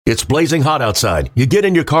It's blazing hot outside. You get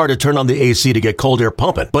in your car to turn on the AC to get cold air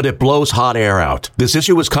pumping, but it blows hot air out. This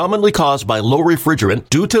issue is commonly caused by low refrigerant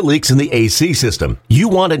due to leaks in the AC system. You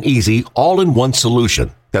want an easy, all-in-one solution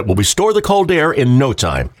that will restore the cold air in no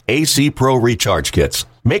time. AC Pro Recharge Kits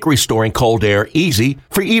make restoring cold air easy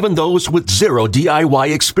for even those with zero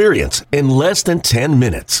DIY experience in less than 10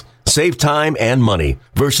 minutes. Save time and money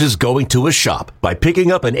versus going to a shop by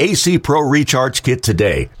picking up an AC Pro Recharge Kit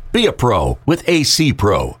today. Be a pro with AC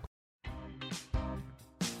Pro.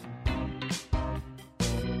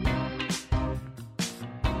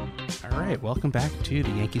 All right, welcome back to the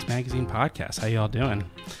Yankees Magazine podcast. How y'all doing?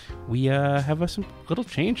 We have some little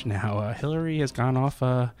change now. Hillary has gone off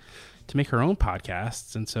to make her own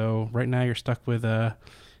podcasts, and so right now you're stuck with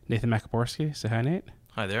Nathan Macaborski. Say hi, Nate.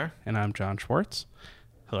 Hi there. And I'm John Schwartz.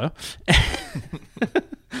 Hello.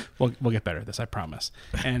 We'll get better at this, I promise.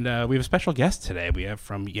 And we have a special guest today. We have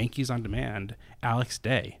from Yankees on Demand, Alex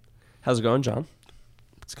Day. How's it going, John?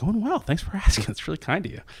 It's going well. Thanks for asking. It's really kind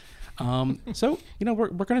of you. So, we're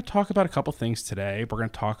going to talk about a couple things today. We're going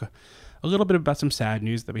to talk a little bit about some sad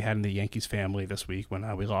news that we had in the Yankees family this week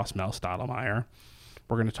when we lost Mel Stottlemyre.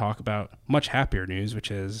 We're going to talk about much happier news, which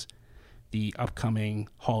is the upcoming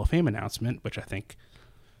Hall of Fame announcement, which I think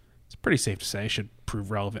it's pretty safe to say should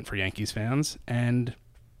prove relevant for Yankees fans. And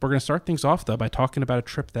we're going to start things off, though, by talking about a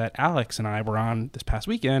trip that Alex and I were on this past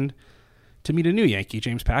weekend to meet a new Yankee,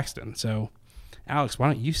 James Paxton. So, Alex, why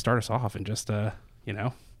don't you start us off and just,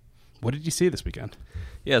 what did you see this weekend?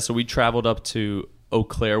 Yeah, so we traveled up to Eau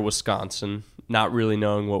Claire, Wisconsin, not really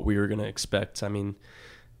knowing what we were going to expect. I mean,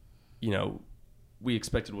 we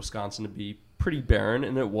expected Wisconsin to be pretty barren,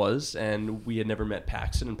 and it was, and we had never met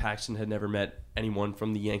Paxton, and Paxton had never met anyone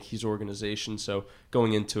from the Yankees organization. So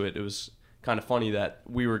going into it, it was kind of funny that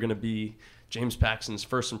we were going to be James Paxton's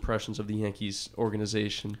first impressions of the Yankees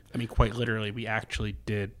organization. I mean, quite literally, we actually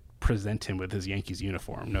did present him with his Yankees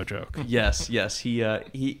uniform. No joke. Yes. He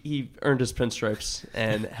earned his pinstripes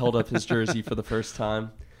and held up his jersey for the first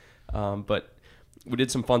time. But we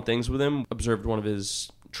did some fun things with him. Observed one of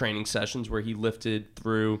his training sessions where he lifted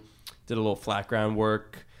through, did a little flat ground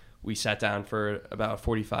work. We sat down for about a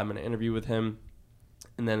 45-minute interview with him.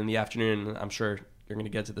 And then in the afternoon, I'm sure you're going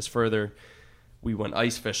to get to this further, we went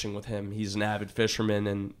ice fishing with him. He's an avid fisherman,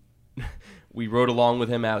 and we rode along with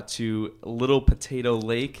him out to Little Potato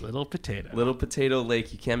Lake. Little Potato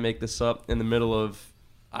Lake. You can't make this up. In the middle of,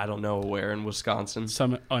 I don't know where in Wisconsin.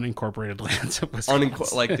 Some unincorporated lands of Wisconsin.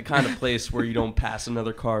 Like the kind of place where you don't pass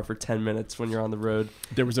another car for 10 minutes when you're on the road.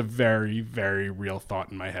 There was a very, very real thought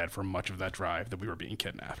in my head for much of that drive that we were being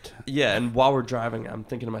kidnapped. Yeah, and while we're driving, I'm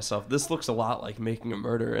thinking to myself, this looks a lot like Making a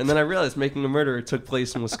Murderer. And then I realized Making a Murderer took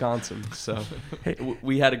place in Wisconsin. So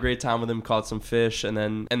we had a great time with him, caught some fish, and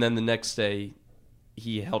then the next day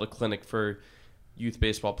he held a clinic for youth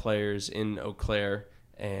baseball players in Eau Claire,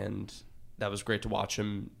 and that was great to watch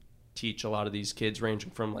him teach a lot of these kids ranging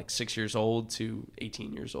from like 6 years old to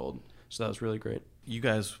 18 years old. So that was really great. You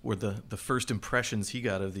guys were the first impressions he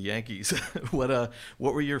got of the Yankees. What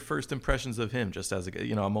were your first impressions of him? Just as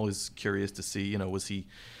I'm always curious to see, was he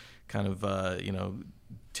kind of,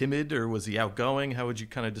 timid, or was he outgoing? How would you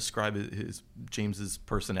kind of describe James's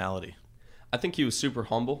personality? I think he was super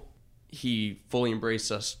humble. He fully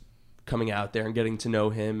embraced us coming out there and getting to know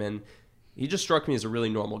him, and he just struck me as a really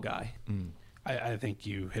normal guy. I think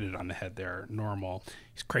you hit it on the head there. Normal.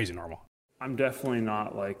 He's crazy normal. I'm definitely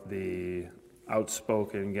not like the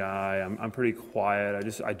outspoken guy. I'm pretty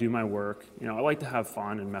quiet. I do my work. I like to have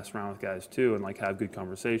fun and mess around with guys too, and like have good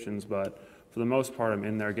conversations. But for the most part, I'm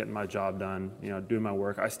in there getting my job done. Doing my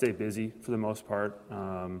work. I stay busy for the most part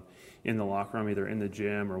in the locker room, either in the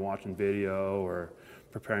gym or watching video or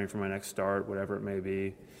preparing for my next start, whatever it may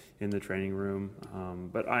be, in the training room.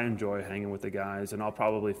 But I enjoy hanging with the guys, and I'll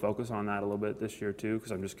probably focus on that a little bit this year too,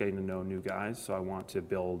 because I'm just getting to know new guys. So I want to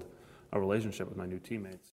build a relationship with my new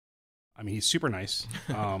teammates. I mean, he's super nice.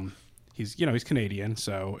 He's Canadian,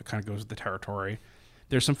 so it kind of goes with the territory.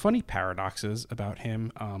 There's some funny paradoxes about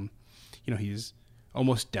him. He's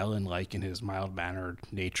almost Dylan-like in his mild-mannered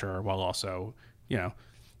nature, while also,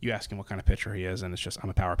 you ask him what kind of pitcher he is, and it's just, I'm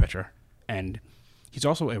a power pitcher. And he's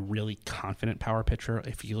also a really confident power pitcher.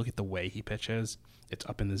 If you look at the way he pitches, it's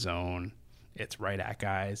up in the zone. It's right at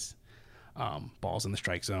guys. Balls in the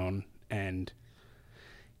strike zone. And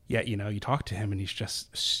yet, you talk to him and he's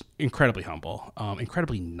just incredibly humble,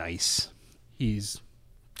 incredibly nice. He's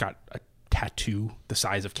got a tattoo the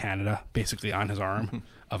size of Canada basically on his arm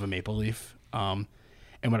of a maple leaf.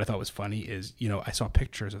 And what I thought was funny is, I saw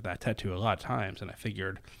pictures of that tattoo a lot of times, and I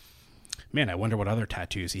figured man, I wonder what other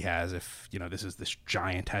tattoos he has if, this is this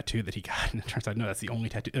giant tattoo that he got. And it turns out, no, that's the only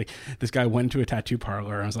tattoo. Like, this guy went to a tattoo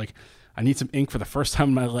parlor and was like, I need some ink for the first time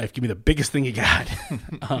in my life. Give me the biggest thing you got.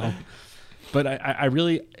 But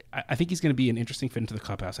I think he's going to be an interesting fit into the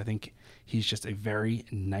clubhouse. I think he's just a very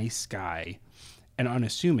nice guy and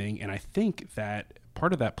unassuming. And I think that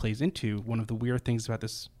part of that plays into one of the weird things about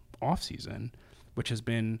this offseason, which has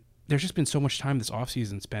been, there's just been so much time this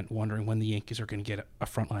offseason spent wondering when the Yankees are going to get a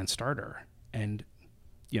frontline starter. And,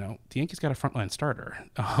 the Yankees got a frontline starter.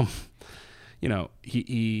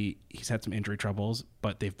 He's had some injury troubles,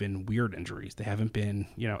 but they've been weird injuries. They haven't been,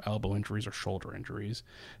 elbow injuries or shoulder injuries.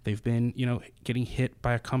 They've been, getting hit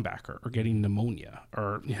by a comebacker or getting pneumonia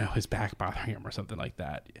or, his back bothering him or something like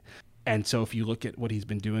that. And so if you look at what he's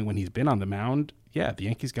been doing when he's been on the mound, yeah, the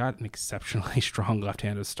Yankees got an exceptionally strong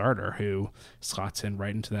left-handed starter who slots in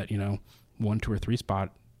right into that, 1, 2, or 3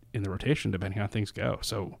 spot in the rotation, depending on how things go.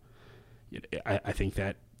 So I think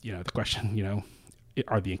that, the question,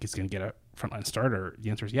 are the Yankees going to get a frontline starter? The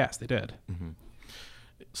answer is yes, they did. Mm-hmm.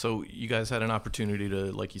 So you guys had an opportunity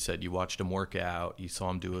to, like you said, you watched him work out, you saw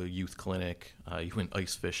him do a youth clinic, you went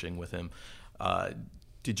ice fishing with him.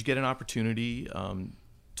 Did you get an opportunity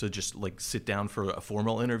to just like sit down for a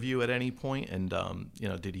formal interview at any point? And,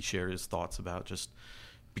 did he share his thoughts about just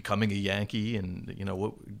becoming a Yankee? And,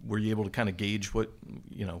 what were you able to kind of gauge what,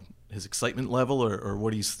 his excitement level or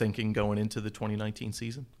what he's thinking going into the 2019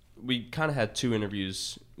 season? We kind of had 2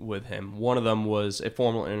 interviews with him. One of them was a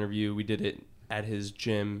formal interview. We did it at his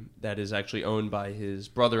gym that is actually owned by his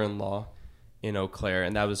brother-in-law in Eau Claire,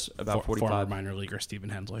 and that was about 45. Former minor leaguer Stephen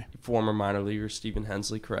Hensley. Former minor leaguer Stephen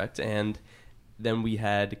Hensley, correct. And then we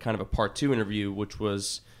had kind of a part 2 interview, which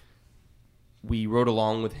was we rode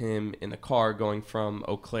along with him in the car going from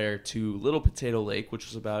Eau Claire to Little Potato Lake, which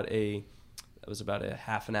was about a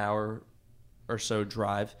half an hour or so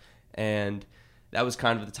drive, and that was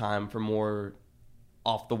kind of the time for more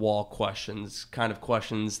off-the-wall questions, kind of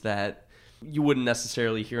questions that you wouldn't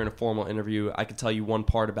necessarily hear in a formal interview. I could tell you one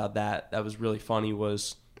part about that was really funny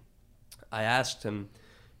was I asked him,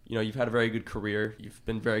 you've had a very good career. You've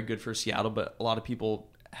been very good for Seattle, but a lot of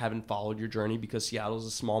people haven't followed your journey because Seattle is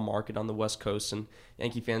a small market on the West Coast, and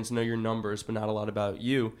Yankee fans know your numbers, but not a lot about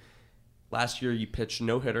you. Last year, you pitched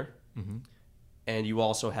no-hitter. Mm-hmm. And you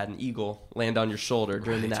also had an eagle land on your shoulder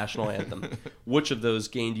during the national anthem. Which of those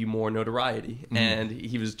gained you more notoriety? Mm. And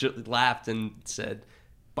he was just laughed and said,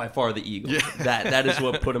 by far the eagle. Yeah. That is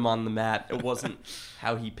what put him on the map. It wasn't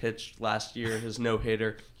how he pitched last year, his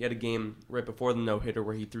no-hitter. He had a game right before the no-hitter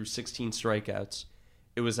where he threw 16 strikeouts.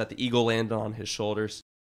 It was that the eagle landed on his shoulders.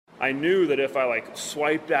 I knew that if I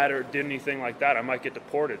swiped at it or did anything like that, I might get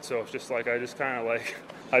deported. So it's just I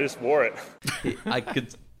just wore it.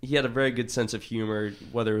 He had a very good sense of humor,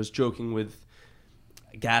 whether it was joking with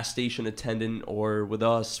a gas station attendant or with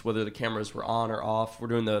us, whether the cameras were on or off. We're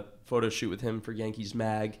doing the photo shoot with him for Yankees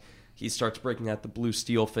Mag. He starts breaking out the blue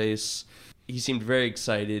steel face. He seemed very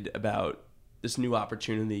excited about this new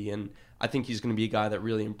opportunity, and I think he's going to be a guy that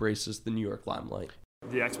really embraces the New York limelight.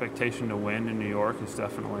 The expectation to win in New York is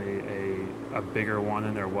definitely a bigger one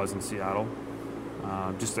than there was in Seattle.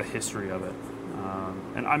 Just the history of it.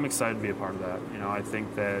 And I'm excited to be a part of that. I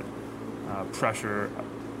think that pressure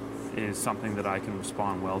is something that I can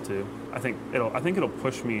respond well to. I think it'll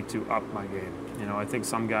push me to up my game. I think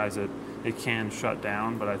some guys it can shut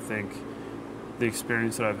down, but I think the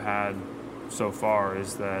experience that I've had so far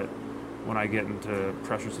is that when I get into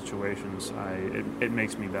pressure situations, it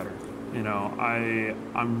makes me better.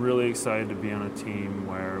 I'm really excited to be on a team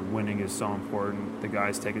where winning is so important. The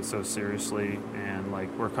guys take it so seriously, and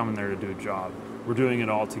we're coming there to do a job. We're doing it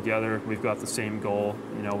all together. We've got the same goal.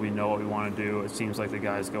 We know what we want to do. It seems like the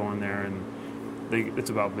guys go in there and it's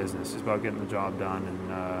about business. It's about getting the job done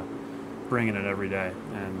and bringing it every day,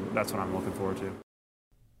 and that's what I'm looking forward to.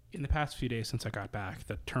 In the past few days since I got back,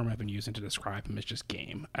 the term I've been using to describe him is just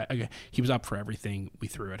game. He was up for everything we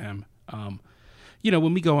threw at him.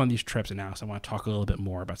 When we go on these trips, and now I want to talk a little bit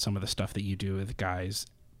more about some of the stuff that you do with guys,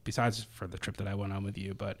 besides for the trip that I went on with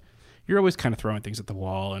you, but you're always kind of throwing things at the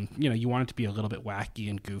wall, and, you want it to be a little bit wacky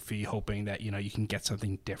and goofy, hoping that, you can get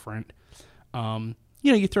something different.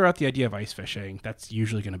 You throw out the idea of ice fishing. That's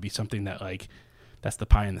usually going to be something that, that's the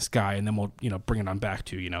pie in the sky, and then we'll, bring it on back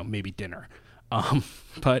to, maybe dinner.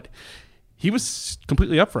 But he was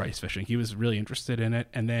completely up for ice fishing. He was really interested in it,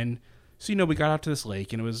 and then so, we got out to this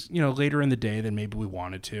lake, and it was, later in the day than maybe we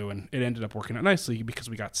wanted to, and it ended up working out nicely because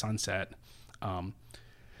we got sunset.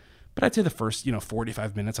 But I'd say the first,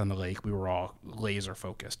 45 minutes on the lake, we were all laser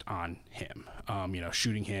focused on him,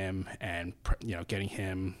 shooting him and, getting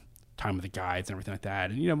him time with the guides and everything like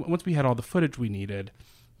that. And, once we had all the footage we needed,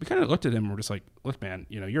 we kind of looked at him and we're just like, look, man,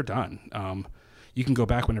 you're done. You can go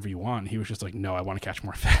back whenever you want. He was just like, no, I want to catch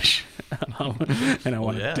more fish. And I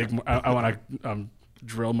want to dig more, I want to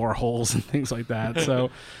drill more holes and things like that. So,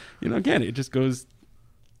 again, it just goes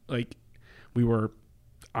like we were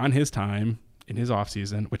on his time in his off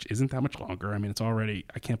season, which isn't that much longer. I mean, it's already,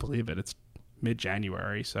 I can't believe it. It's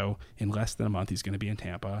mid-January. So in less than a month, he's going to be in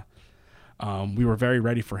Tampa. We were very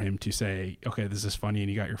ready for him to say, okay, this is funny and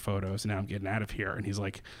you got your photos and now I'm getting out of here. And he's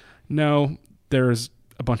like, no, there's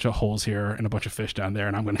a bunch of holes here and a bunch of fish down there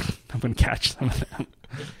and I'm going to catch some of them.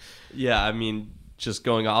 Yeah. I mean, just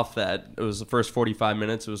going off that, it was the first 45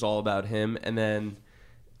 minutes. It was all about him. And then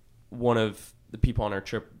one of the people on our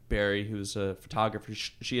trip, Barry, who's a photographer,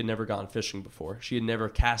 she had never gone fishing before. She had never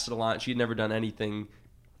casted a line. She had never done anything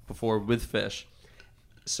before with fish.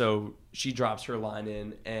 So she drops her line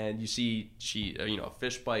in, and you see a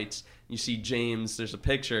fish bites. You see James, there's a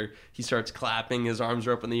picture. He starts clapping. His arms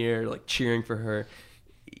are up in the air, like cheering for her.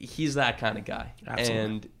 He's that kind of guy. Absolutely.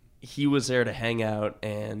 And he was there to hang out.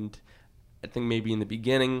 And I think maybe in the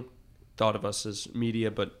beginning thought of us as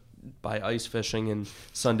media, but by ice fishing and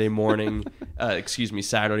Saturday morning,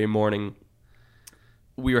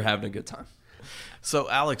 we were having a good time. So,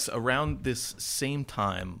 Alex, around this same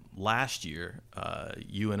time last year,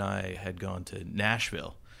 you and I had gone to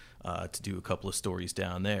Nashville to do a couple of stories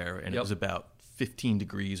down there, and It was about 15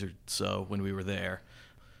 degrees or so when we were there.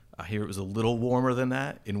 I hear it was a little warmer than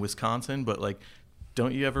that in Wisconsin, but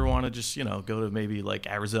don't you ever want to just, go to maybe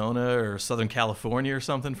Arizona or Southern California or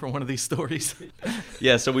something for one of these stories?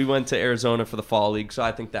 Yeah, so we went to Arizona for the fall league. So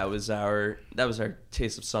I think that was our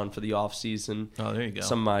taste of sun for the off season. Oh, there you go.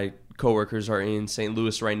 Some of my coworkers are in St.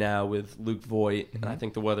 Louis right now with Luke Voigt, and I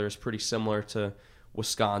think the weather is pretty similar to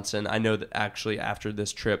Wisconsin. I know that actually after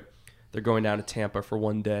this trip, they're going down to Tampa for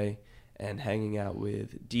one day and hanging out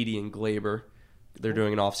with Didi and Glaber. They're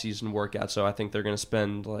doing an off-season workout, so I think they're going to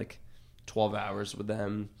spend 12 hours with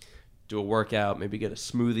them, do a workout, maybe get a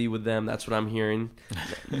smoothie with them. That's what I'm hearing.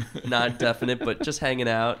 Not definite, but just hanging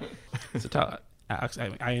out. So Alex,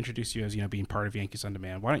 I introduced you as being part of Yankees On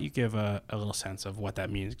Demand. Why don't you give a little sense of what that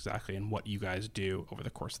means exactly and what you guys do over the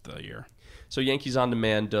course of the year? So Yankees On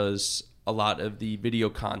Demand does a lot of the video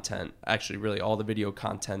content, actually really all the video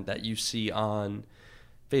content that you see on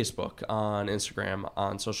Facebook, on Instagram,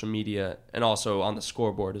 on social media, and also on the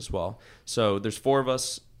scoreboard as well. So there's 4 of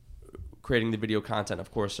us creating the video content.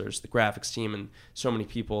 Of course, there's the graphics team and so many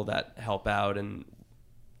people that help out and,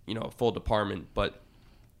 a full department, but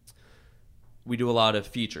we do a lot of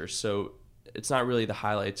features. So it's not really the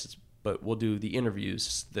highlights, but we'll do the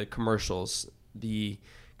interviews, the commercials, the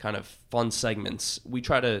kind of fun segments. We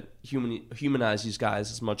try to humanize these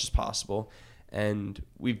guys as much as possible. And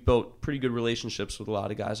we've built pretty good relationships with a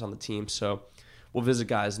lot of guys on the team. So we'll visit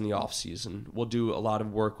guys in the off season. We'll do a lot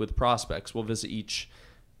of work with prospects. We'll visit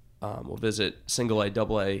we'll visit single A,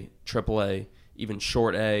 double A, triple A, even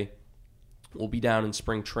short A. We'll be down in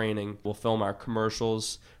spring training. We'll film our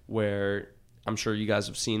commercials where I'm sure you guys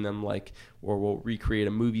have seen them, where we'll recreate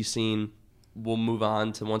a movie scene. We'll move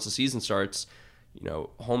on to once the season starts.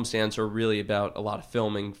 Homestands are really about a lot of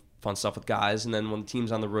filming, fun stuff with guys. And then when the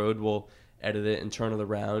team's on the road, we'll edit it and turn it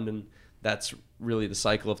around. And that's really the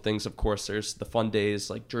cycle of things. Of course, there's the fun days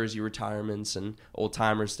like jersey retirements and Old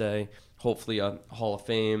Timers Day. Hopefully a Hall of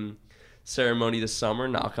Fame ceremony this summer,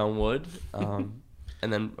 knock on wood.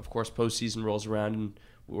 And then, of course, postseason rolls around and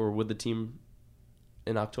we're with the team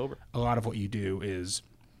in October. A lot of what you do is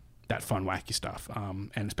that fun, wacky stuff.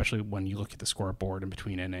 And especially when you look at the scoreboard in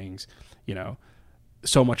between innings,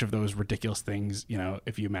 so much of those ridiculous things,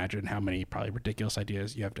 if you imagine how many probably ridiculous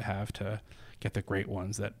ideas you have to get the great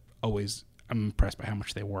ones that always, I'm impressed by how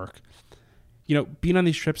much they work. Being on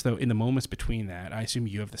these trips, though, in the moments between that, I assume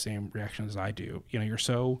you have the same reaction as I do. You're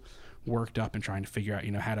so worked up and trying to figure out,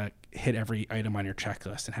 how to hit every item on your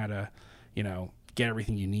checklist and how to, get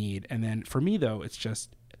everything you need. And then for me, though, it's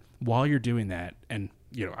just while you're doing that, and,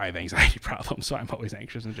 I have anxiety problems, so I'm always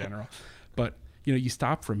anxious in general. But, you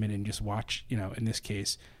stop for a minute and just watch, in this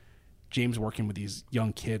case, James working with these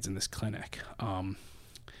young kids in this clinic. And,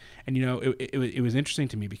 it was interesting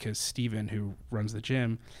to me because Steven, who runs the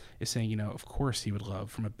gym, is saying, of course he would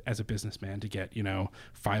love as a businessman to get,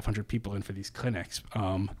 500 people in for these clinics.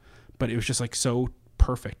 But it was just so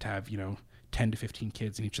perfect to have, 10 to 15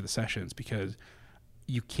 kids in each of the sessions because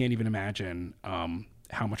you can't even imagine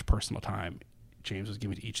how much personal time James was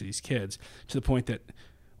giving to each of these kids, to the point that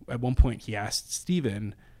at one point he asked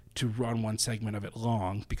Steven to run one segment of it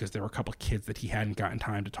long because there were a couple of kids that he hadn't gotten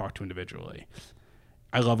time to talk to individually.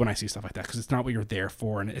 I love when I see stuff like that because it's not what you're there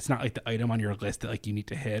for, and it's not like the item on your list that like you need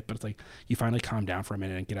to hit, but it's like you finally calm down for a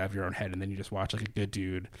minute and get out of your own head, and then you just watch like a good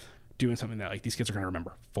dude doing something that like these kids are going to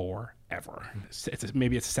remember forever.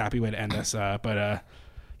 Maybe it's a sappy way to end this, but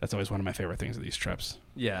that's always one of my favorite things of these trips.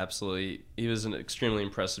 Yeah, absolutely. He was an extremely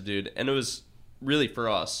impressive dude, and it was really, for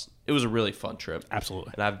us, it was a really fun trip.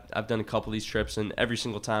 Absolutely. And I've done a couple of these trips, and every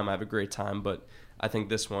single time I have a great time, but I think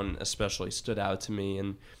this one especially stood out to me,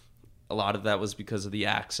 and a lot of that was because of the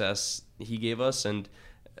access he gave us, and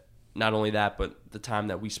not only that, but the time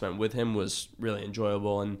that we spent with him was really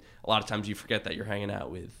enjoyable. And a lot of times you forget that you're hanging out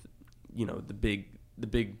with, the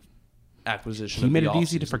big acquisition. He of made the it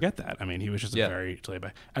easy to offseason. forget that. I mean, he was just Yeah. a very laid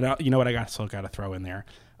back. And you know what? I still got to throw in there.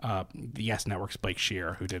 The Yes Network's Blake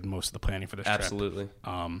Shear, who did most of the planning for this Absolutely.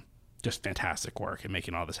 trip. Just fantastic work in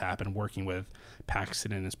making all this happen, working with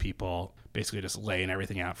Paxton and his people, basically just laying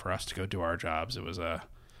everything out for us to go do our jobs. It was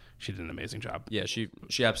she did an amazing job. Yeah, she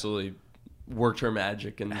absolutely worked her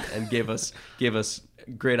magic and gave us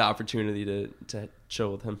great opportunity to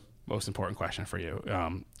chill with him. Most important question for you,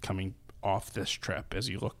 coming off this trip as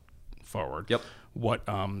you look forward. Yep. What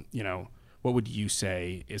what would you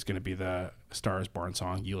say is going to be the Star Is Born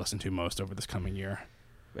song you listen to most over this coming year?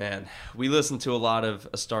 Man, we listened to a lot of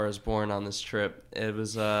A Star Is Born on this trip. It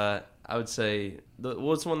was I would say,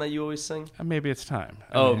 what's the one that you always sing? Maybe it's time.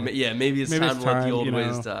 Maybe it's time to let the old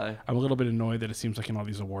ways die. I'm a little bit annoyed that it seems like in all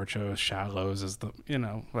these award shows, Shallows is the,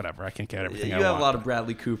 whatever. I can't get everything You I have want. a lot of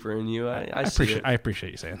Bradley Cooper in you. I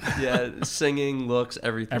appreciate you saying that. Yeah, singing, looks,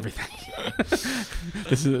 everything. Everything.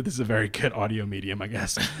 This is a very good audio medium, I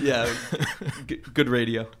guess. Yeah, good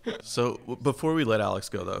radio. So before we let Alex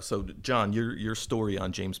go, though, so John, your story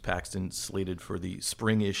on James Paxton slated for the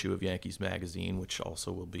spring issue of Yankees Magazine, which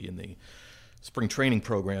also will be in the spring training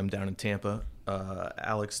program down in Tampa.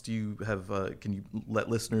 Alex, do you have? Can you let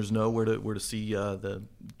listeners know where to see the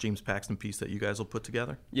James Paxton piece that you guys will put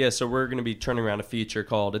together? Yeah, so we're going to be turning around a feature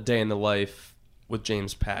called A Day in the Life with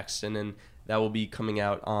James Paxton, and that will be coming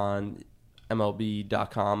out on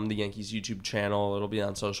MLB.com, the Yankees YouTube channel. It'll be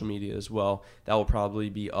on social media as well. That will probably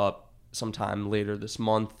be up sometime later this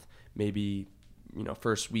month, maybe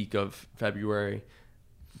first week of February.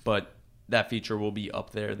 But that feature will be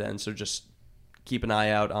up there then, so just keep an eye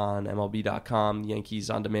out on MLB.com, the Yankees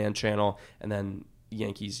On Demand channel, and then the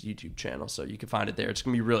Yankees YouTube channel, so you can find it there. It's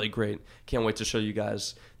going to be really great. Can't wait to show you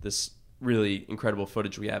guys this really incredible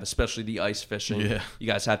footage we have, especially the ice fishing. Yeah. You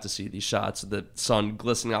guys have to see these shots of the sun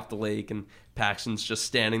glistening off the lake and Paxton's just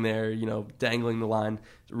standing there, dangling the line.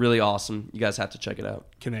 It's really awesome. You guys have to check it out.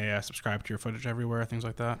 Can they subscribe to your footage everywhere, things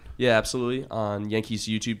like that? Yeah, absolutely. On Yankees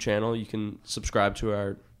YouTube channel, you can subscribe to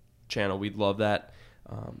our channel. We'd love that.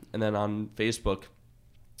 And then on Facebook,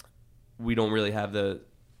 we don't really have the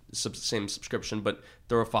same subscription, but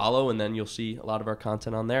throw a follow, and then you'll see a lot of our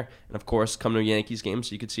content on there. And of course, come to a Yankees game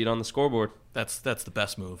so you can see it on the scoreboard. That's the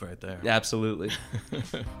best move right there. Absolutely.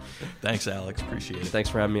 Thanks, Alex. Appreciate it. Thanks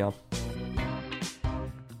for having me on.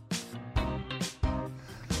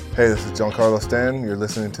 Hey, this is Giancarlo Stanton. You're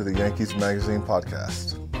listening to the Yankees Magazine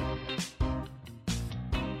podcast.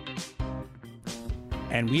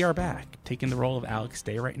 And we are back. Taking the role of Alex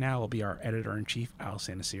Day right now will be our editor-in-chief, Al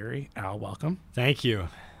Santasiri. Al, welcome. Thank you.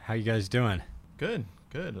 How you guys doing? Good.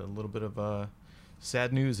 A little bit of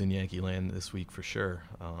sad news in Yankee land this week for sure.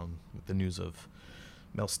 With the news of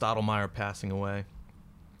Mel Stottlemyre passing away.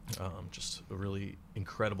 Just a really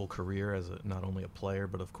incredible career as not only a player,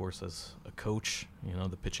 but of course as a coach,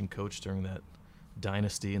 the pitching coach during that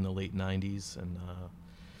dynasty in the late 90s. And,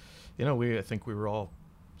 I think we were all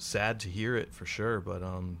sad to hear it for sure, but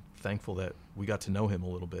thankful that we got to know him a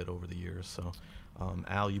little bit over the years. So,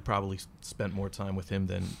 Al, you probably spent more time with him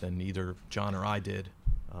than either John or I did.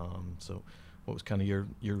 So what was kind of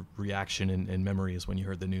your reaction and memories when you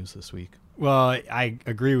heard the news this week? Well, I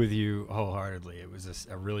agree with you wholeheartedly. It was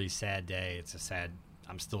a really sad day.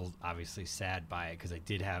 I'm still obviously sad by it because I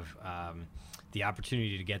did have the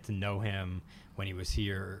opportunity to get to know him when he was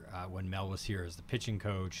here, when Mel was here as the pitching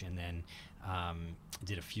coach, and then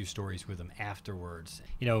did a few stories with him afterwards.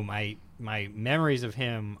 My memories of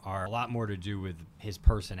him are a lot more to do with his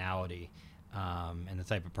personality and the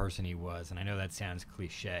type of person he was. And I know that sounds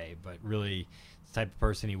cliche, but really the type of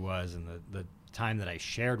person he was and the time that I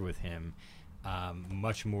shared with him,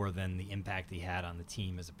 much more than the impact he had on the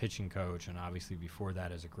team as a pitching coach, and obviously before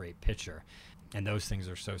that as a great pitcher. And those things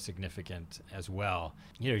are so significant as well.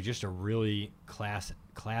 Just a really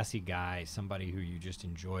classy guy, somebody who you just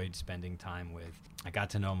enjoyed spending time with. I got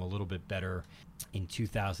to know him a little bit better in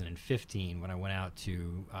 2015 when I went out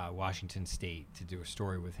to Washington State to do a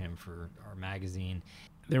story with him for our magazine.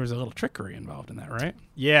 there was a little trickery involved in that, right?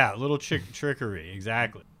 Yeah, a little trickery,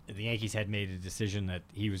 exactly. The Yankees had made a decision that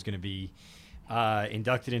he was going to be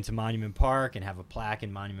inducted into Monument Park and have a plaque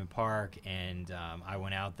in Monument Park, and I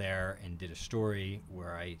went out there and did a story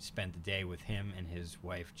where I spent the day with him and his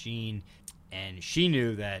wife, Jean, and she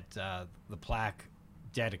knew that the plaque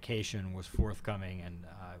dedication was forthcoming and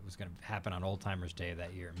it was going to happen on Old Timers Day of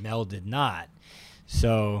that year. Mel did not.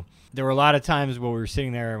 So there were a lot of times while we were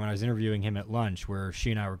sitting there when I was interviewing him at lunch where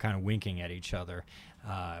she and I were kind of winking at each other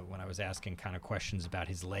when I was asking kind of questions about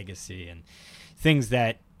his legacy and things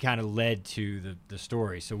that kind of led to the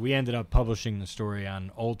story. So we ended up publishing the story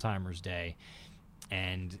on Old Timers Day,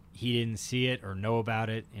 and he didn't see it or know about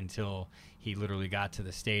it until he literally got to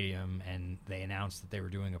the stadium and they announced that they were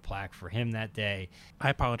doing a plaque for him that day. I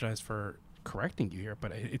apologize for correcting you here,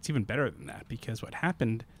 but it's even better than that, because what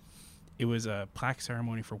happened, it was a plaque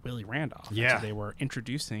ceremony for Willie Randolph. Yeah. So they were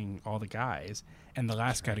introducing all the guys, and the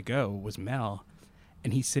last guy to go was Mel,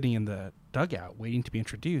 and he's sitting in the dugout waiting to be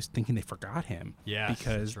introduced, thinking they forgot him. Yeah,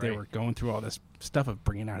 because that's they right. were going through all this stuff of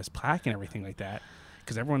bringing out his plaque and everything like that.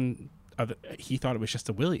 Because he thought it was just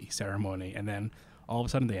a Willie ceremony, and then all of a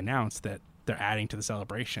sudden they announced that they're adding to the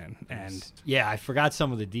celebration. And yeah, I forgot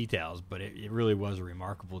some of the details, but it really was a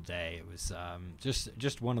remarkable day. It was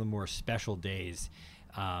just one of the more special days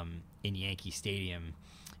in Yankee Stadium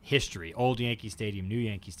history. Old Yankee Stadium, new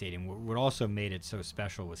Yankee Stadium. What also made it so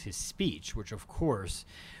special was his speech, which of course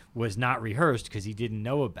was not rehearsed because he didn't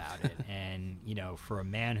know about it. And, for a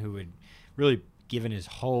man who had really given his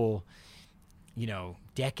whole,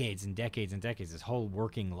 decades and decades and decades, his whole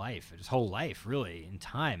working life, his whole life really, in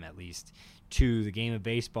time at least, to the game of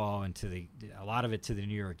baseball and to a lot of it to the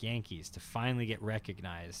New York Yankees, to finally get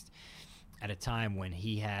recognized at a time when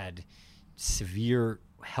he had severe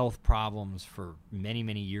health problems for many,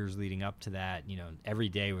 many years leading up to that. Every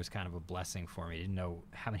day was kind of a blessing for me. I didn't know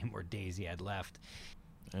how many more days he had left.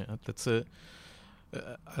 Yeah, that's it.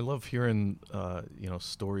 I love hearing,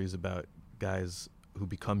 stories about guys who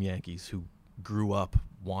become Yankees who grew up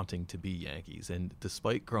wanting to be Yankees. And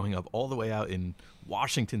despite growing up all the way out in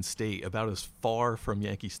Washington State, about as far from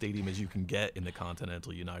Yankee Stadium as you can get in the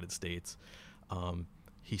continental United States,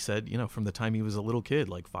 he said, from the time he was a little kid,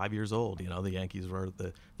 like 5 years old, the Yankees were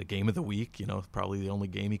the game of the week, probably the only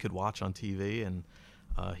game he could watch on TV. And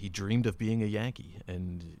he dreamed of being a Yankee.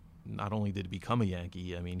 And not only did he become a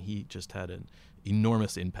Yankee, he just had an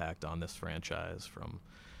enormous impact on this franchise from,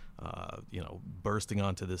 bursting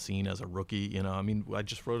onto the scene as a rookie. I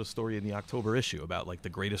just wrote a story in the October issue about like the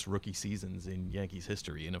greatest rookie seasons in Yankees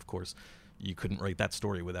history. And of course, you couldn't write that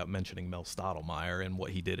story without mentioning Mel Stottlemyre and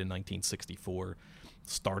what he did in 1964,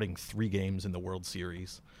 starting 3 games in the World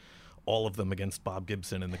Series, all of them against Bob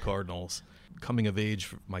Gibson and the Cardinals. Coming of age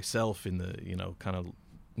for myself in the, kind of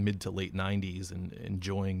mid to late 90s and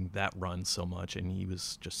enjoying that run so much. And he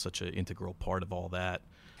was just such an integral part of all that.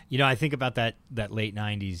 I think about that late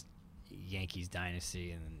 90s Yankees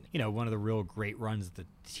dynasty and, one of the real great runs the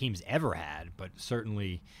team's ever had, but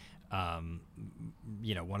certainly, one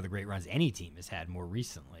of the great runs any team has had more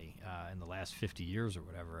recently in the last 50 years or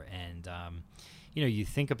whatever. And, you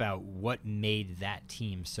think about what made that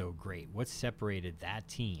team so great, what separated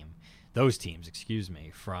those teams,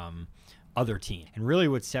 from other teams. And really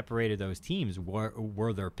what separated those teams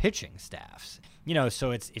were their pitching staffs.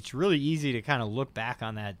 So it's really easy to kind of look back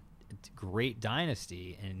on that great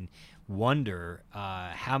dynasty and wonder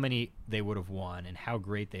how many they would have won and how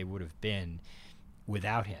great they would have been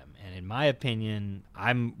without him. And in my opinion,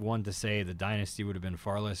 I'm one to say the dynasty would have been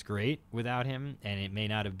far less great without him, and it may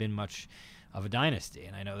not have been much of a dynasty.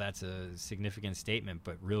 And I know that's a significant statement,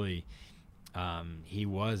 but really he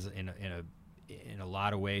was in a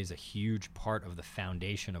lot of ways a huge part of the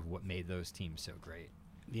foundation of what made those teams so great.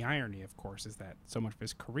 the irony, of course, is that so much of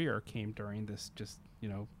his career came during this just,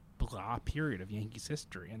 blah period of Yankees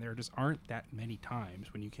history. And there just aren't that many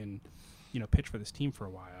times when you can, pitch for this team for a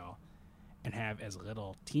while and have as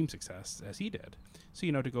little team success as he did. So,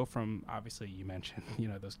 to go from, obviously you mentioned,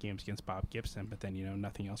 those games against Bob Gibson, but then,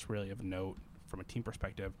 nothing else really of note from a team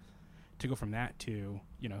perspective, to go from that to,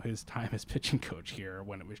 his time as pitching coach here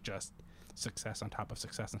when it was just success on top of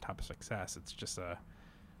success on top of success. It's just a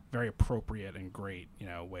very appropriate and great,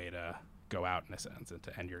 way to go out in a sense and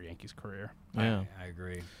to end your Yankees career. Yeah, I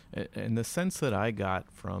agree. And the sense that I got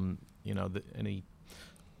from, any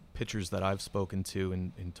pitchers that I've spoken to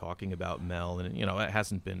in talking about Mel, and, it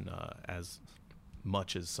hasn't been as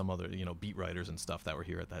much as some other, beat writers and stuff that were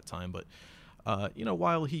here at that time. But,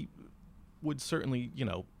 while he would certainly,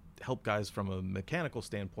 help guys from a mechanical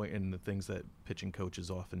standpoint and the things that pitching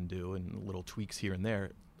coaches often do and little tweaks here and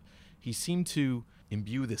there, he seemed to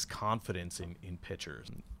imbue this confidence in pitchers.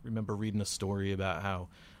 I remember reading a story about how,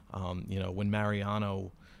 when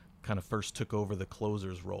Mariano kind of first took over the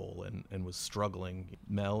closer's role and was struggling,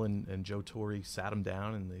 Mel and Joe Torre sat him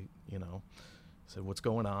down and they, said, "What's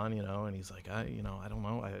going on?" And he's like, I don't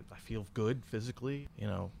know. I feel good physically.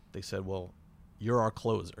 They said, "Well, you're our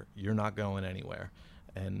closer. You're not going anywhere."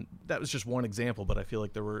 And that was just one example, but I feel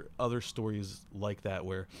like there were other stories like that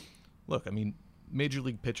where, look, I mean, major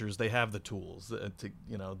league pitchers, they have the tools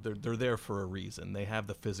they're there for a reason. They have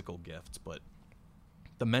the physical gifts, but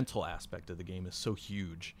the mental aspect of the game is so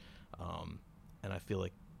huge. And I feel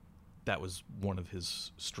like that was one of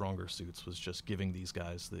his stronger suits, was just giving these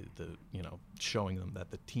guys the showing them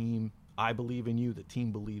that the team, I believe in you, the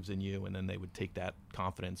team believes in you, and then they would take that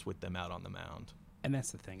confidence with them out on the mound. And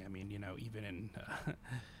that's the thing. I mean, even in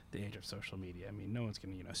the age of social media, I mean, no one's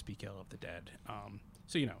going to, speak ill of the dead.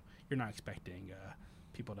 So, you're not expecting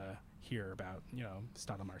people to hear about,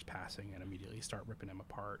 Stottlemyre's passing and immediately start ripping him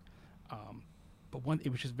apart. But it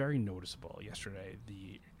was just very noticeable yesterday,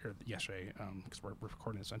 because we're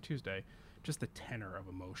recording this on Tuesday, just the tenor of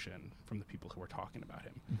emotion from the people who were talking about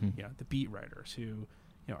him. Mm-hmm. The beat writers who,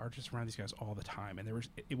 are just around these guys all the time. And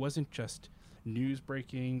it wasn't just news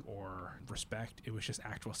breaking or respect. It was just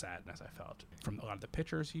actual sadness, I felt, from a lot of the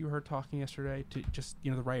pitchers you heard talking yesterday to just,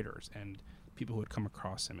 the writers and people who had come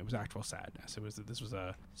across him. It was actual sadness. This was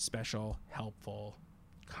a special, helpful,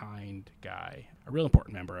 kind guy, a real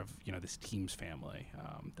important member of this team's family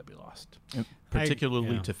that we lost, and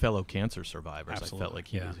particularly to fellow cancer survivors. Absolutely. I felt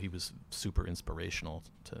like he was super inspirational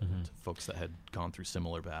to folks that had gone through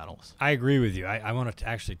similar battles. I agree with you. I want to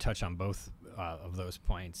actually touch on both of those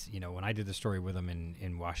points. When I did the story with him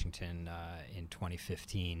in Washington in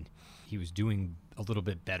 2015, he was doing a little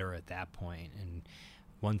bit better at that point. And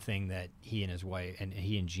one thing that he and his wife and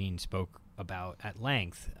he and Jean spoke about at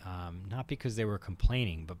length, not because they were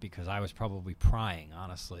complaining, but because I was probably prying,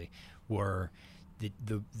 honestly, were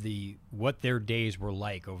the what their days were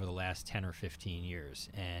like over the last 10 or 15 years.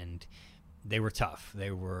 And they were tough.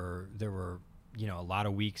 There were a lot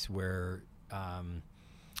of weeks where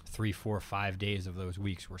 3, 4, 5 days of those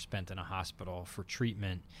weeks were spent in a hospital for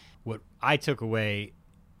treatment. What I took away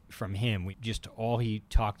from him, just all he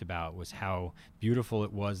talked about was how beautiful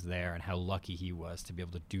it was there and how lucky he was to be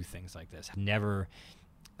able to do things like this. Never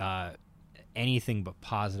anything but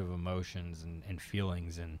positive emotions and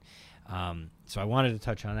feelings. And so I wanted to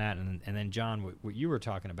touch on that. And then, John, what you were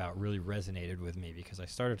talking about really resonated with me, because I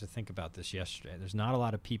started to think about this yesterday. There's not a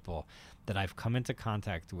lot of people that I've come into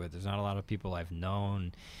contact with. There's not a lot of people I've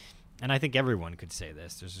known. And I think everyone could say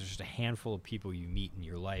this. There's just a handful of people you meet in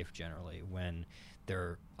your life generally when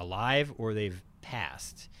they're alive or they've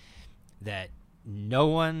passed, that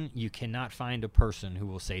you cannot find a person who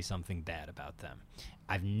will say something bad about them.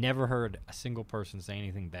 I've never heard a single person say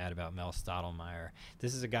anything bad about Mel Stottlemyre.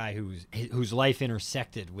 This is a guy whose life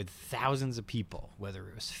intersected with thousands of people, whether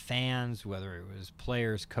it was fans, whether it was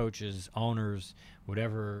players, coaches, owners,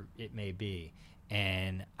 whatever it may be.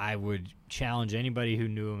 And I would challenge anybody who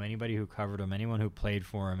knew him, anybody who covered him, anyone who played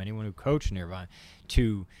for him, anyone who coached nearby,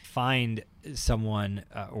 to find someone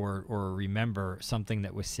or remember something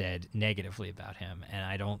that was said negatively about him. And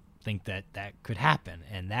I don't think that could happen.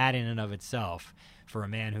 And that in and of itself, for a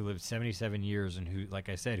man who lived 77 years and who, like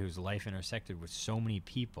I said, whose life intersected with so many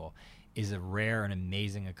people, is a rare and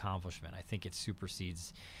amazing accomplishment. I think it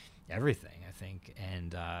supersedes everything, I think.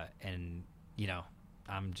 And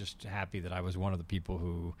I'm just happy that I was one of the people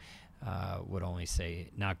who would only say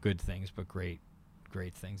not good things, but great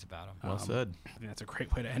things about him. Well said. I think that's a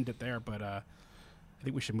great way to end it there. But I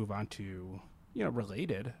think we should move on to,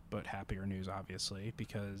 related but happier news, obviously,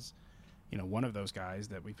 because, one of those guys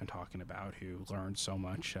that we've been talking about who learned so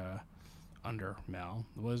much under Mel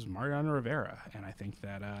was Mariano Rivera. And I think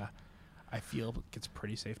that I feel it's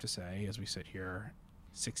pretty safe to say, as we sit here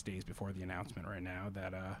 6 days before the announcement right now,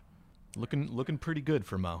 that looking pretty good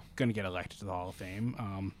for Mo. Going to get elected to the Hall of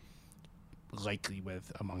Fame, likely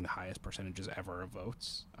with among the highest percentages ever of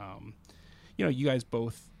votes. You guys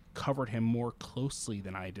both covered him more closely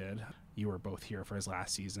than I did. You were both here for his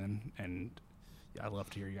last season, and I'd love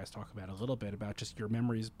to hear you guys talk about a little bit about just your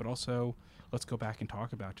memories, but also let's go back and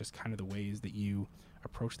talk about just kind of the ways that you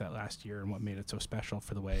approached that last year and what made it so special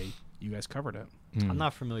for the way you guys covered it. I'm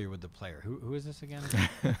not familiar with the player. Who is this again?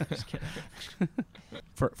 Just kidding.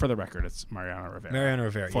 For the record, it's Mariano Rivera. Mariano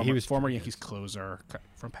Rivera. He was former Yankees closer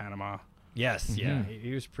from Panama. Yes, yeah,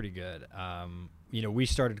 he was pretty good. We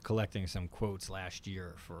started collecting some quotes last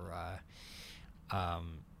year for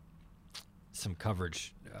some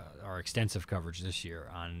coverage, our extensive coverage this year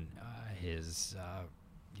on his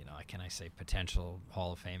can I say potential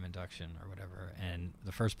Hall of Fame induction or whatever. And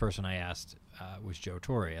the first person I asked was Joe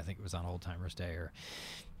Torre. I think it was on Old Timers Day or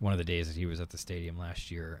one of the days that he was at the stadium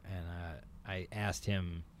last year. And I asked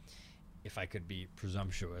him if I could be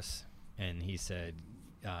presumptuous, and he said,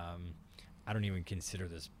 I don't even consider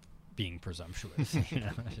this being presumptuous,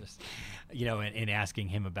 in asking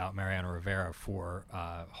him about Mariano Rivera for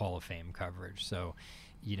Hall of Fame coverage. So,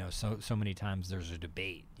 so many times there's a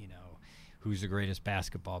debate, who's the greatest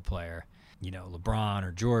basketball player, LeBron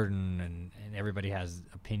or Jordan, and everybody has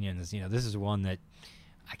opinions. This is one that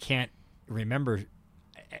I can't remember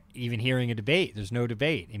even hearing a debate. There's no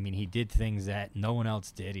debate. I mean, he did things that no one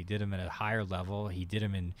else did. He did them at a higher level. He did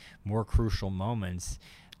them in more crucial moments,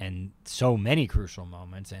 and so many crucial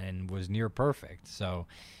moments, and was near perfect. So,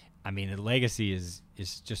 I mean, the legacy is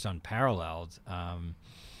just unparalleled. And,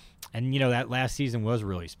 that last season was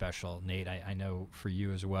really special, Nate. I know for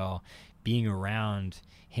you as well, being around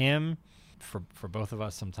him, for both of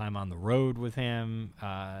us, some time on the road with him,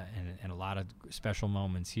 and a lot of special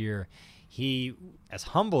moments here. He, as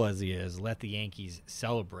humble as he is, let the Yankees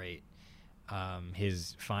celebrate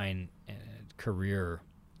his fine career,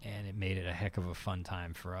 and it made it a heck of a fun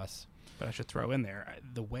time for us. But I should throw in there,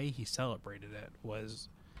 the way he celebrated it was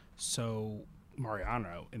so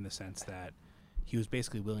Mariano, in the sense that he was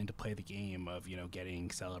basically willing to play the game of,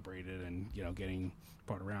 getting celebrated and, getting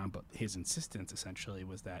brought around. But his insistence essentially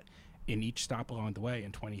was that in each stop along the way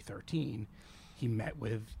in 2013, he met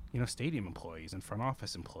with, stadium employees and front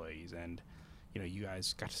office employees. And, you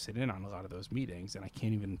guys got to sit in on a lot of those meetings. And I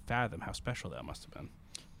can't even fathom how special that must have been.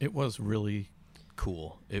 It was really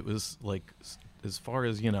cool. It was like, as far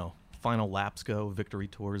as, final laps go, victory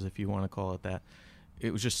tours, if you want to call it that,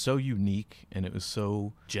 it was just so unique, and it was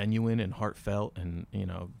so genuine and heartfelt. And,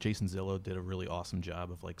 Jason Zillo did a really awesome job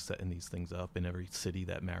of setting these things up in every city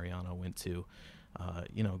that Mariano went to,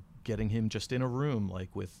 getting him just in a room,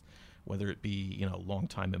 with, whether it be,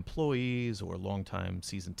 longtime employees or longtime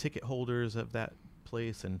season ticket holders of that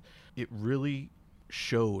place. And it really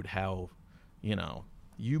showed how,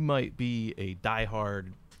 you might be a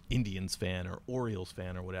diehard Indians fan or Orioles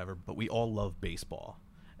fan or whatever, but we all love baseball.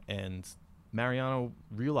 And Mariano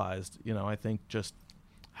realized, I think just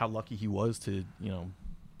how lucky he was to,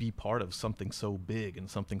 be part of something so big and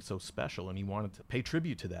something so special, and he wanted to pay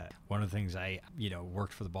tribute to that. One of the things I,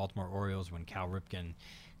 worked for the Baltimore Orioles when Cal Ripken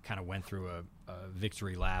kind of went through a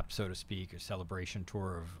victory lap, so to speak, a celebration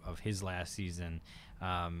tour of his last season,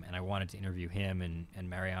 and I wanted to interview him and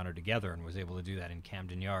Mariano together, and was able to do that in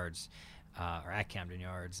Camden Yards, or at Camden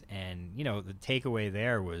Yards. And, the takeaway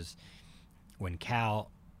there was when Cal,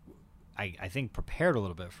 I think, prepared a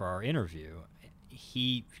little bit for our interview,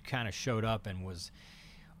 he kind of showed up and was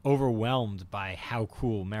overwhelmed by how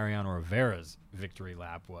cool Mariano Rivera's victory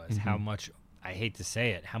lap was, how much, I hate to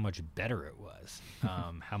say it, how much better it was,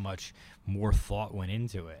 how much more thought went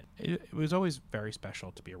into it. It was always very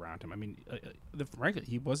special to be around him. I mean, frankly,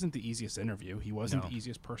 he wasn't the easiest interview. He wasn't the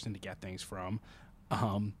easiest person to get things from,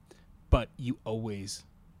 but you always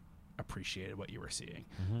appreciated what you were seeing.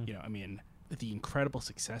 The incredible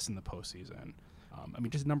success in the postseason.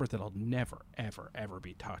 Just numbers that'll never, ever, ever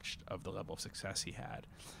be touched of the level of success he had.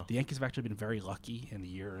 The Yankees have actually been very lucky in the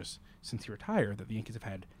years since he retired that the Yankees have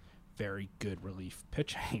had very good relief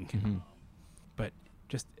pitching. But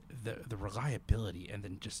just the reliability, and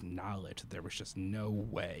then just knowledge that there was just no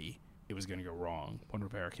way it was going to go wrong when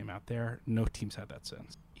Rivera came out there. No team's had that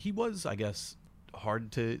since. He was, I guess,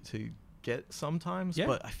 hard to get sometimes,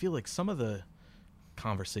 but I feel like some of the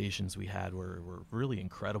conversations we had were really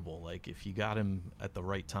incredible. Like, if you got him at the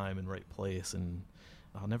right time and right place. And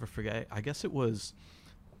I'll never forget, I guess it was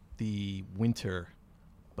the winter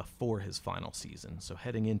before his final season, so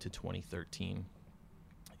heading into 2013,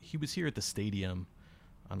 he was here at the stadium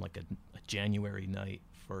on a January night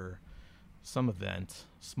for some event,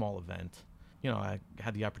 small event. I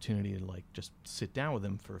had the opportunity to just sit down with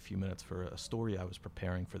him for a few minutes for a story I was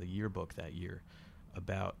preparing for the yearbook that year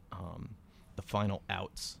about the final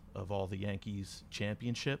outs of all the Yankees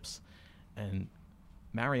championships. And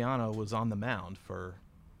Mariano was on the mound for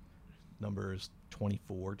numbers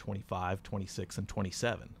 24, 25, 26, and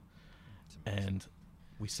 27. And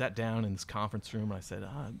we sat down in this conference room, and I said,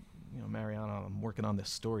 Mariano, I'm working on this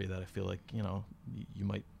story that I feel like,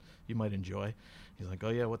 you might enjoy. He's like, oh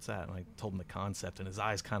yeah, what's that? And I told him the concept, and his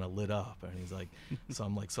eyes kind of lit up, and he's like, so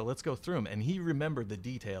I'm like, so let's go through them. And he remembered the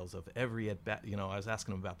details of every at bat. I was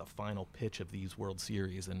asking him about the final pitch of these World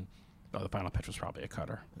Series, and the final pitch was probably a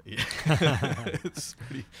cutter. Yeah. It's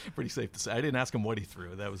pretty safe to say. I didn't ask him what he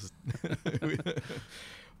threw. That was,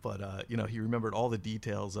 but he remembered all the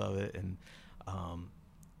details of it, and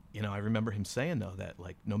I remember him saying, though, that,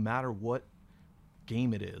 like, no matter what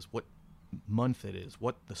game it is, what month it is,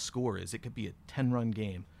 what the score is, it could be a 10-run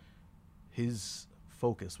game. His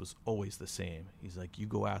focus was always the same. He's like, you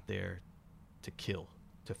go out there to kill,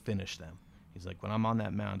 to finish them. He's like, when I'm on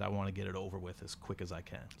that mound, I want to get it over with as quick as I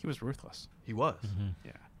can. He was ruthless. He was.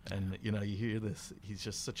 Yeah. And, you hear this. He's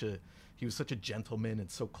just he was such a gentleman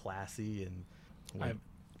and so classy. And I have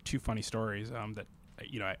two funny stories that,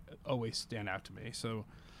 I always stand out to me. So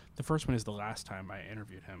the first one is the last time I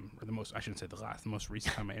interviewed him, or the most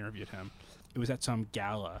recent time I interviewed him. It was at some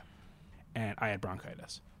gala, and I had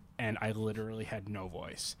bronchitis, and I literally had no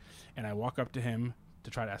voice. And I walk up to him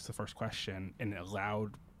to try to ask the first question in a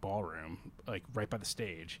loud ballroom, like right by the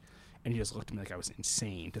stage, and he just looked at me like I was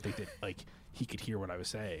insane to think that like he could hear what I was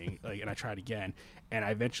saying. Like, and I tried again, and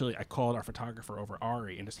I called our photographer over,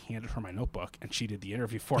 Ari, and just handed her my notebook, and she did the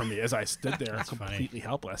interview for me as I stood there completely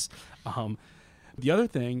helpless. The other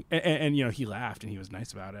thing, and he laughed and he was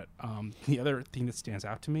nice about it. The other thing that stands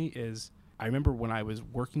out to me is I remember when I was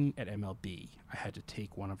working at MLB, I had to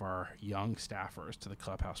take one of our young staffers to the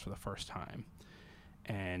clubhouse for the first time.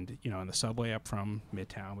 And, in the subway up from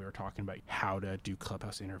Midtown, we were talking about how to do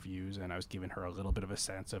clubhouse interviews, and I was giving her a little bit of a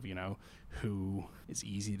sense of, who is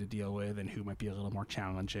easy to deal with and who might be a little more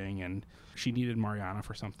challenging. And she needed Mariano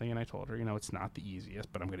for something, and I told her, it's not the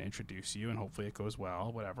easiest, but I'm going to introduce you, and hopefully it goes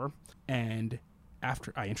well, whatever. And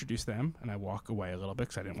after I introduced them, and I walk away a little bit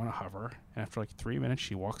because I didn't want to hover, and after like 3 minutes,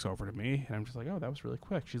 she walks over to me, and I'm just like, oh, that was really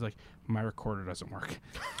quick. She's like, my recorder doesn't work.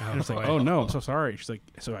 And I was like, oh, no, I'm so sorry. She's like,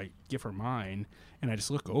 so I give her mine, and I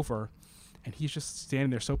just look over, and he's just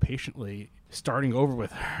standing there so patiently, starting over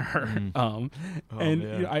with her.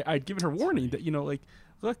 I'd given her warning that,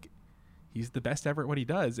 look, he's the best ever at what he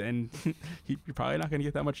does, and you're probably not going to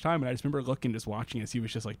get that much time. And I just remember just watching as he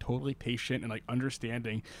was just like totally patient and like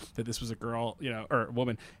understanding that this was a girl, or a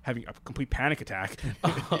woman having a complete panic attack.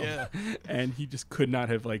 And he just could not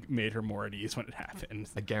have like made her more at ease when it happened.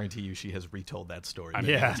 I guarantee you she has retold that story.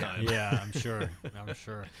 Yeah, I'm sure.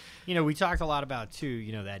 We talked a lot about too,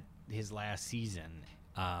 that his last season,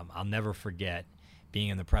 I'll never forget being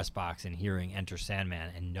in the press box and hearing Enter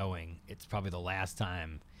Sandman and knowing it's probably the last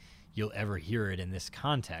time you'll ever hear it in this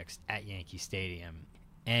context at Yankee Stadium.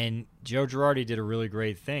 And Joe Girardi did a really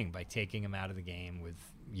great thing by taking him out of the game with,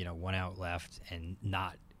 1 out left and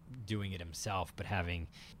not doing it himself, but having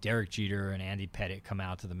Derek Jeter and Andy Pettitte come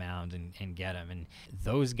out to the mound and get him. And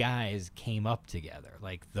those guys came up together.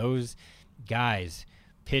 Like, those guys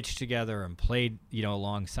pitched together and played,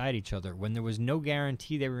 alongside each other when there was no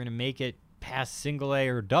guarantee they were going to make it past single A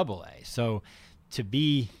or double A. So to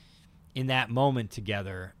be in that moment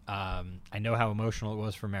together, I know how emotional it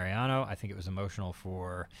was for Mariano. I think it was emotional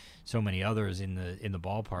for so many others in the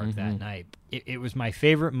ballpark that night. It was my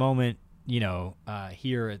favorite moment,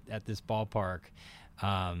 here at this ballpark,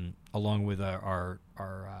 along with our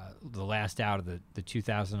the last out of the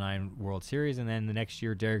 2009 World Series, and then the next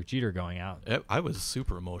year Derek Jeter going out. I was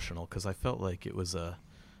super emotional because I felt like it was a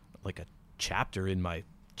chapter in my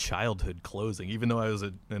childhood closing, even though I was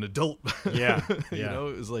an adult.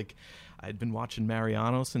 It was like I'd been watching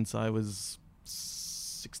Mariano since I was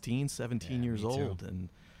 16, 17 years old, and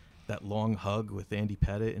that long hug with Andy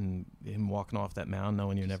Pettitte and him walking off that mound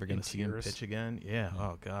knowing you're never going to see him pitch again.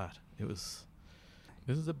 Oh God, this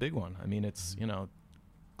is a big one. I mean, it's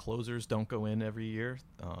closers don't go in every year,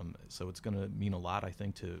 so it's going to mean a lot, I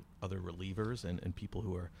think, to other relievers and people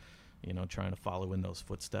who are trying to follow in those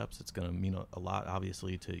footsteps. It's going to mean a lot,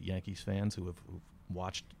 obviously, to Yankees fans who've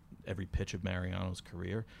watched every pitch of Mariano's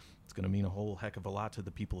career. It's going to mean a whole heck of a lot to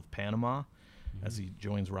the people of Panama as he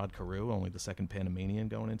joins Rod Carew, only the second Panamanian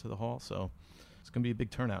going into the Hall. So it's going to be a big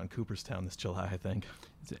turnout in Cooperstown this July, I think.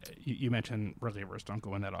 You mentioned relievers don't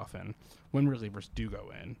go in that often. When relievers do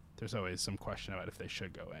go in, there's always some question about if they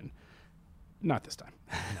should go in. Not this time.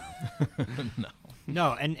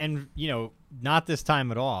 No, and not this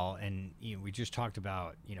time at all. And we just talked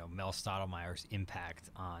about Mel Stottlemyre's impact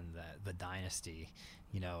on the dynasty,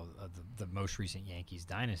 the most recent Yankees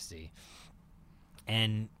dynasty.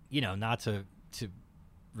 And not to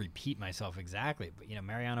repeat myself exactly, but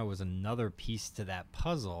Mariano was another piece to that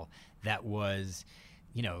puzzle that was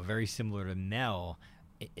very similar to Mel,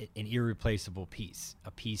 an irreplaceable piece,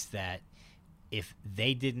 a piece that if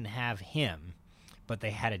they didn't have him, but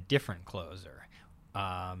they had a different closer,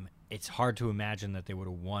 it's hard to imagine that they would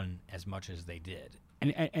have won as much as they did.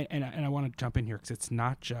 And I want to jump in here because it's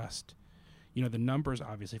not just, the numbers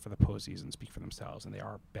obviously for the postseason speak for themselves, and they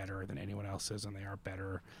are better than anyone else's, and they are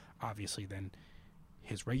better, obviously, than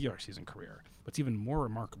his regular season career. What's even more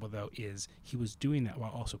remarkable, though, is he was doing that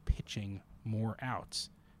while also pitching more outs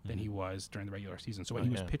than he was during the regular season. So when he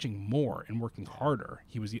was pitching more and working harder,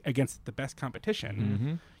 he was against the best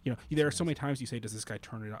competition. You know, there are so many times you say, does this guy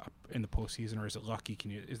turn it up in the postseason, or is it lucky?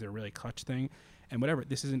 Is there really a clutch thing? And whatever,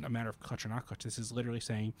 this isn't a matter of clutch or not clutch. This is literally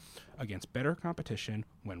saying against better competition,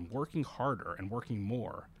 when working harder and working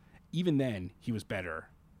more, even then he was better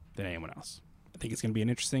than anyone else. I think it's going to be an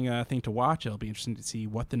interesting thing to watch. It'll be interesting to see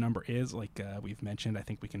what the number is. Like we've mentioned, I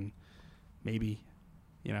think we can maybe,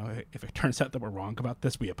 you know, if it turns out that we're wrong about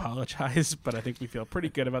this, we apologize. But I think we feel pretty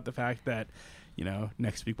good about the fact that, you know,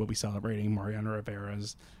 next week we'll be celebrating Mariano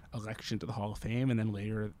Rivera's election to the Hall of Fame, and then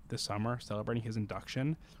later this summer celebrating his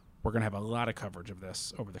induction. We're going to have a lot of coverage of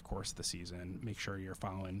this over the course of the season. Make sure you're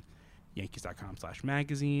following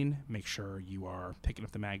Yankees.com/magazine. Make sure you are picking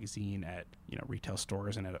up the magazine at, you know, retail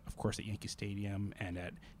stores and of course at Yankee Stadium and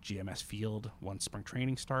at GMS Field once spring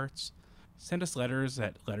training starts. Send us letters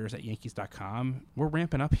at Yankees.com. We're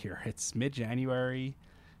ramping up here. It's mid-January.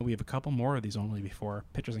 We have a couple more of these only before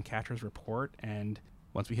pitchers and catchers report, and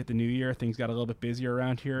once we hit the new year, things got a little bit busier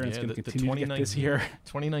around here, and it's going to continue to get busier.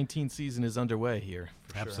 2019 season is underway here.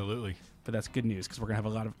 Absolutely. But that's good news because we're going to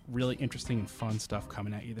have a lot of really interesting and fun stuff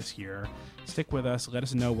coming at you this year. Stick with us. Let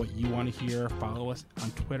us know what you want to hear. Follow us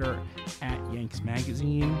on Twitter at Yanks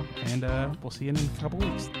Magazine, and we'll see you in a couple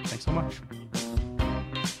weeks. Thanks so much.